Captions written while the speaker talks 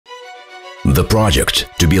The project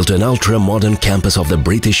to build an ultra-modern campus of the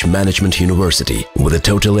British Management University with a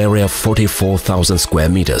total area of 44,000 square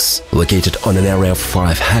meters, located on an area of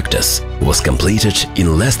 5 hectares, was completed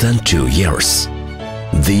in less than 2 years.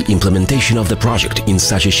 The implementation of the project in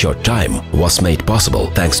such a short time was made possible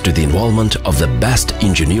thanks to the involvement of the best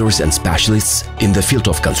engineers and specialists in the field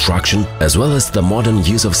of construction, as well as the modern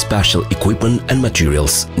use of special equipment and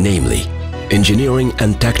materials, namely engineering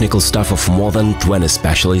and technical staff of more than 20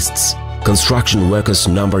 specialists, construction workers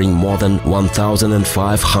numbering more than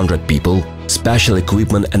 1,500 people, special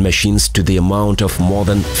equipment and machines to the amount of more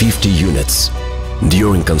than 50 units.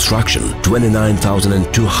 During construction,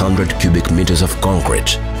 29,200 cubic meters of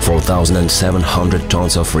concrete, 4,700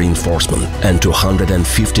 tons of reinforcement and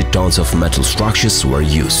 250 tons of metal structures were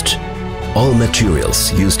used. All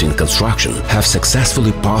materials used in construction have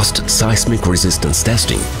successfully passed seismic resistance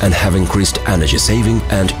testing and have increased energy saving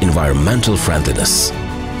and environmental friendliness.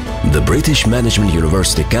 The British Management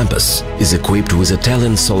University campus is equipped with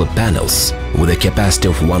Italian solar panels with a capacity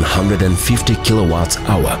of 150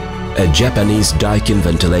 kWh, a Japanese Daikin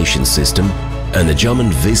ventilation system and a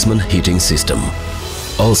German Wiesmann heating system.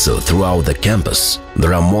 Also, throughout the campus,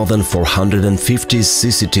 there are more than 450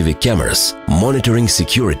 CCTV cameras monitoring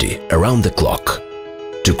security around the clock.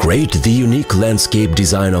 To create the unique landscape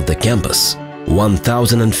design of the campus,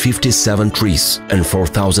 1,057 trees and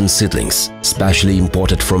 4,000 seedlings, specially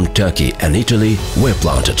imported from Turkey and Italy, were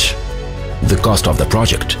planted. The cost of the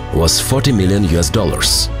project was $40 million.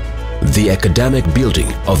 The academic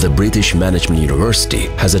building of the British Management University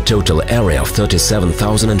has a total area of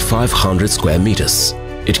 37,500 square meters.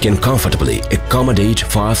 It can comfortably accommodate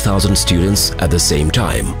 5,000 students at the same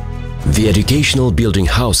time. The educational building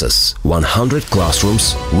houses 100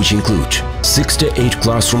 classrooms, which include 68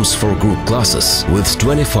 classrooms for group classes with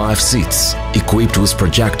 25 seats, equipped with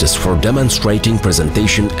projectors for demonstrating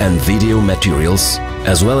presentation and video materials,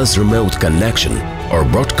 as well as remote connection or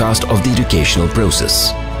broadcast of the educational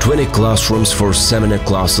process. 20 classrooms for seminar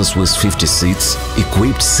classes with 50 seats,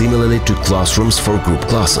 equipped similarly to classrooms for group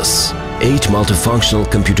classes. 8 multifunctional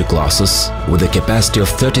computer classes with a capacity of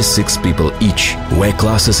 36 people each, where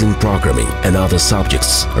classes in programming and other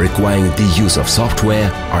subjects requiring the use of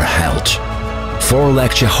software are held. 4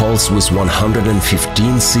 lecture halls with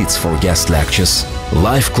 115 seats for guest lectures,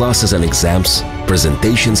 live classes and exams,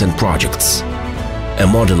 presentations and projects. A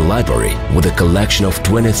modern library with a collection of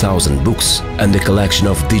 20,000 books and a collection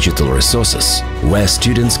of digital resources where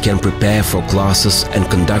students can prepare for classes and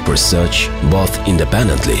conduct research both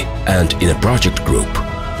independently and in a project group.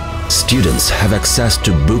 Students have access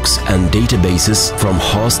to books and databases from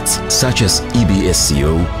hosts such as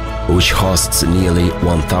EBSCO, which hosts nearly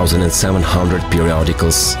 1,700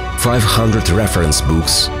 periodicals, 500 reference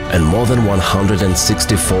books and more than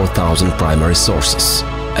 164,000 primary sources.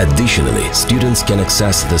 Additionally, students can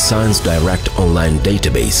access the Science Direct online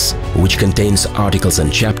database, which contains articles and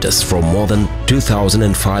chapters from more than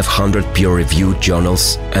 2,500 peer-reviewed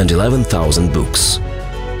journals and 11,000 books.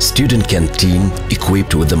 Student canteen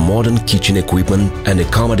equipped with the modern kitchen equipment and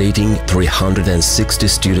accommodating 360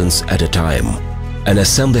 students at a time. An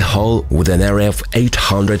assembly hall with an area of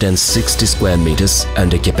 860 square meters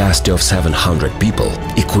and a capacity of 700 people,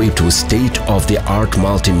 equipped with state-of-the-art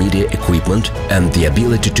multimedia equipment and the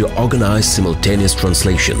ability to organize simultaneous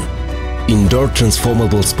translation. Indoor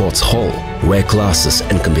transformable sports hall, where classes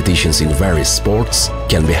and competitions in various sports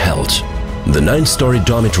can be held. The 9-story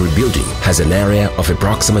dormitory building has an area of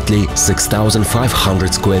approximately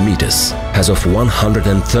 6,500 square meters, has of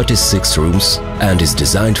 136 rooms and is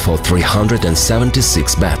designed for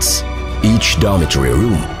 376 beds. Each dormitory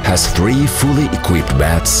room has 3 fully equipped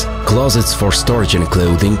beds, closets for storage and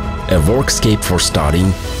clothing, a workscape for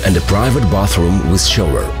studying and a private bathroom with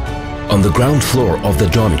shower. On the ground floor of the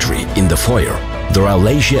dormitory, in the foyer, there are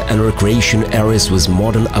leisure and recreation areas with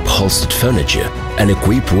modern upholstered furniture and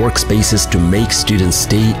equipped workspaces to make students'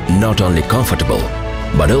 stay not only comfortable,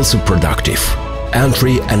 but also productive.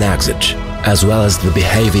 Entry and exit, as well as the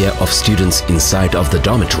behavior of students inside of the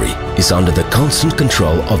dormitory, is under the constant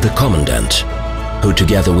control of the commandant, who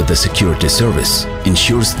together with the security service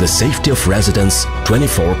ensures the safety of residents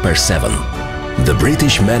 24/7. The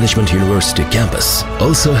British Management University campus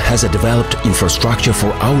also has a developed infrastructure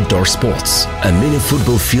for outdoor sports, a mini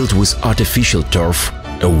football field with artificial turf,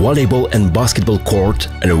 a volleyball and basketball court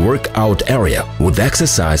and a workout area with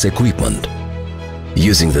exercise equipment.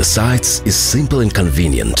 Using the sites is simple and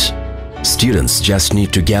convenient. Students just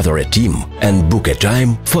need to gather a team and book a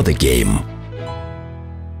time for the game.